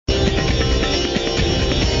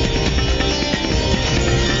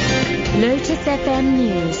FM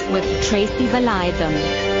News with Tracy Valaydham.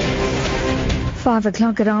 5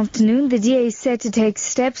 o'clock at afternoon, the DA is set to take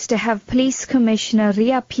steps to have Police Commissioner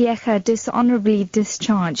Ria Piecha dishonorably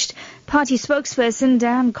discharged. Party spokesperson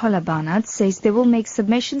Dan Kolabanat says they will make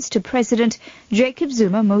submissions to President Jacob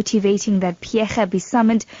Zuma motivating that Piecha be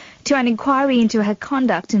summoned to an inquiry into her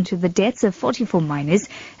conduct into the deaths of 44 minors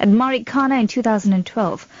at Marikana in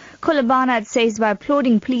 2012. Kolabanat says by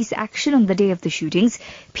applauding police action on the day of the shootings,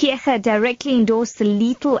 Piecha directly endorsed the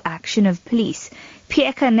lethal action of police.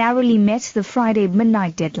 Piecha narrowly met the Friday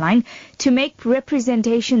midnight deadline to make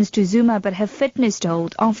representations to Zuma but her fitness to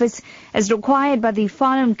hold office as required by the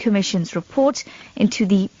Farnham Commission's report into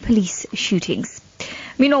the police shootings.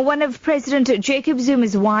 Meanwhile, one of President Jacob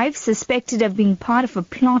Zuma's wives, suspected of being part of a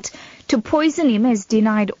plot to poison him, has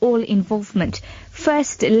denied all involvement.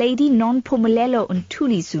 First Lady Nonphumelelo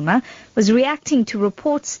Ntuli Zuma was reacting to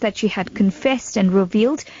reports that she had confessed and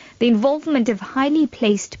revealed the involvement of highly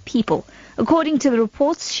placed people. According to the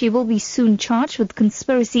reports, she will be soon charged with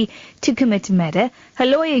conspiracy to commit murder. Her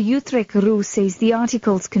lawyer Uthrek Roo says the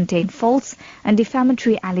articles contain false and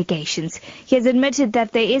defamatory allegations. He has admitted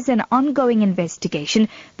that there is an ongoing investigation,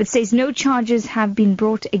 but says no charges have been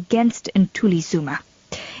brought against Ntuli Zuma.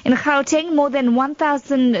 In Gauteng, more than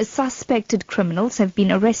 1,000 suspected criminals have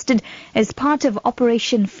been arrested as part of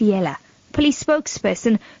Operation Fiela. Police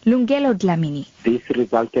spokesperson Lungelo Dlamini. This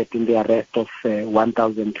resulted in the arrest of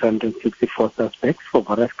 1,264 suspects for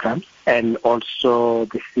various crimes and also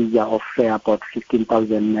the seizure of about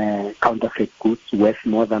 15,000 counterfeit goods worth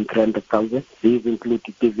more than 300,000. These include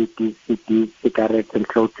DVDs, CDs, cigarettes and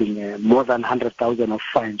clothing. More than 100,000 of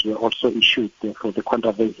fines were also issued for the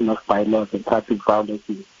contravention of bylaws and traffic violence.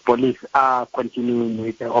 Police are continuing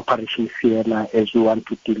with Operation Fiela as we want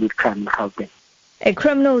to deal with crime in Gauteng. A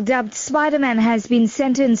criminal dubbed Spider-Man has been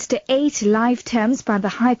sentenced to 8 life terms by the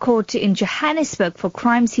High Court in Johannesburg for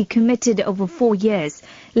crimes he committed over 4 years.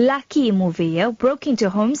 Lucky Muveyo broke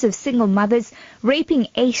into homes of single mothers, raping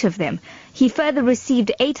 8 of them. He further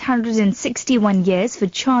received 861 years for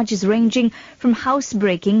charges ranging from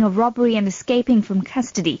housebreaking, robbery and escaping from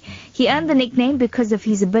custody. He earned the nickname because of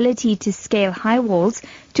his ability to scale high walls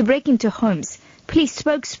to break into homes. Police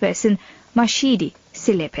spokesperson Mashidi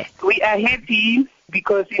Silepe. We are happy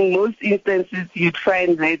because in most instances you'd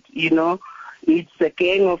find that, it's a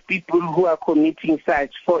gang of people who are committing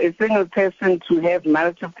such. For a single person to have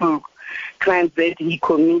multiple crimes that he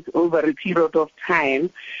commits over a period of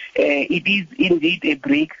time, it is indeed a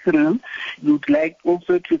breakthrough. We would like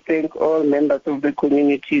also to thank all members of the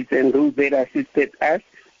communities and those that assisted us,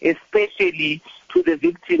 especially to the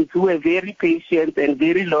victims who were very patient and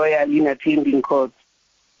very loyal in attending court.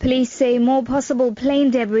 Police say more possible plane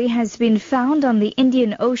debris has been found on the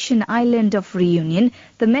Indian Ocean island of Reunion.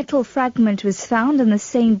 The metal fragment was found on the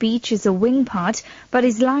same beach as a wing part, but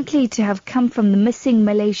is likely to have come from the missing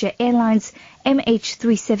Malaysia Airlines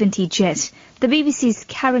MH370 jet. The BBC's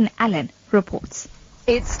Karen Allen reports.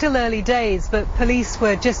 It's still early days, but police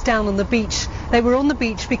were just down on the beach. They were on the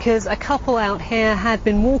beach because a couple out here had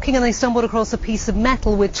been walking and they stumbled across a piece of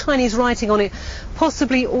metal with Chinese writing on it,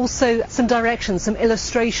 possibly also some directions, some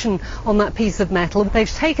illustration on that piece of metal. They've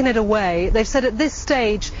taken it away. They've said at this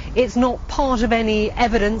stage it's not part of any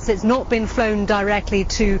evidence. It's not been flown directly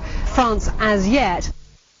to France as yet.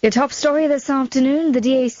 Your top story this afternoon, the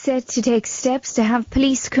DA is set to take steps to have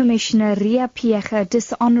Police Commissioner Ria Piecha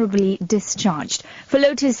dishonorably discharged. For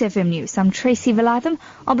Lotus FM News, I'm Tracy Valaydham.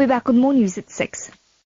 I'll be back with more news at 6.